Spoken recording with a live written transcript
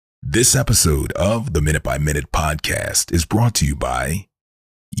This episode of the Minute by Minute podcast is brought to you by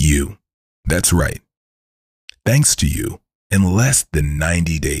you. That's right. Thanks to you, in less than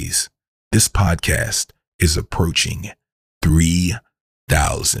 90 days, this podcast is approaching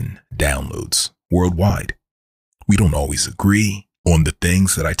 3,000 downloads worldwide. We don't always agree on the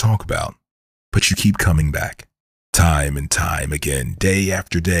things that I talk about, but you keep coming back time and time again, day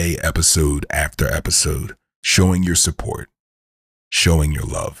after day, episode after episode, showing your support, showing your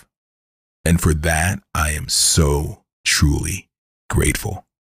love. And for that, I am so truly grateful.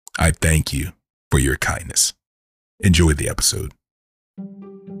 I thank you for your kindness. Enjoy the episode.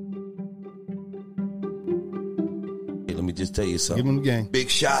 Hey, let me just tell you something. Give him the game.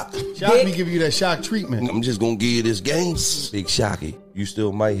 Big Shock. Shock me give you that shock treatment. I'm just going to give you this game. Big Shocky. You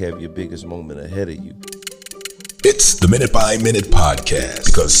still might have your biggest moment ahead of you. It's the Minute by Minute podcast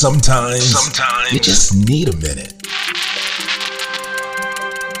because sometimes you just need a minute.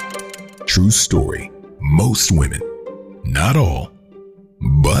 True story. Most women, not all,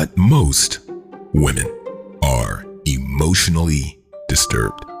 but most women are emotionally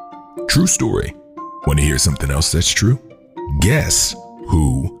disturbed. True story. Want to hear something else that's true? Guess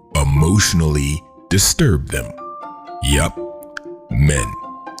who emotionally disturbed them? Yup, men.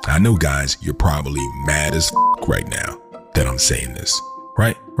 I know, guys, you're probably mad as right now that I'm saying this.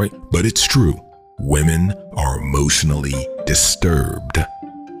 Right? But it's true. Women are emotionally disturbed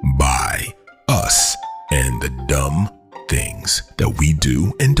by us and the dumb things that we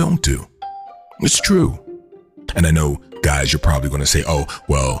do and don't do. It's true. And I know, guys, you're probably going to say, oh,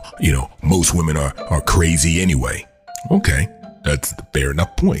 well, most women are crazy anyway. Okay, that's a fair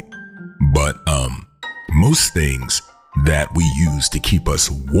enough point. But most things that we use to keep us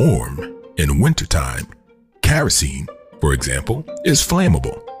warm in wintertime, kerosene, for example, is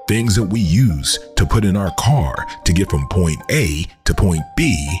flammable. Things that we use to put in our car to get from point A to point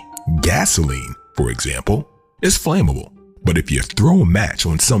B, gasoline, for example, is flammable. But if you throw a match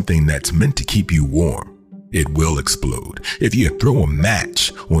on something that's meant to keep you warm, it will explode. If you throw a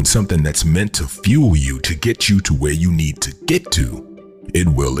match on something that's meant to fuel you to get you to where you need to get to, it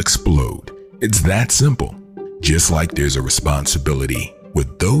will explode. It's that simple. Just like there's a responsibility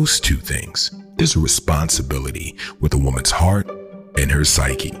with those two things, there's a responsibility with a woman's heart and her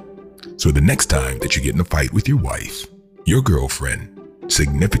psyche. So the next time that you get in a fight with your wife, your girlfriend,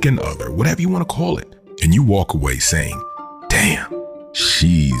 significant other, whatever you want to call it, and you walk away saying, damn,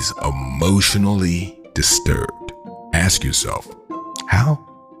 she's emotionally disturbed. Ask yourself, how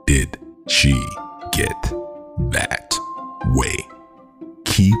did she get that way?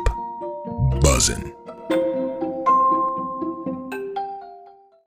 Keep buzzing.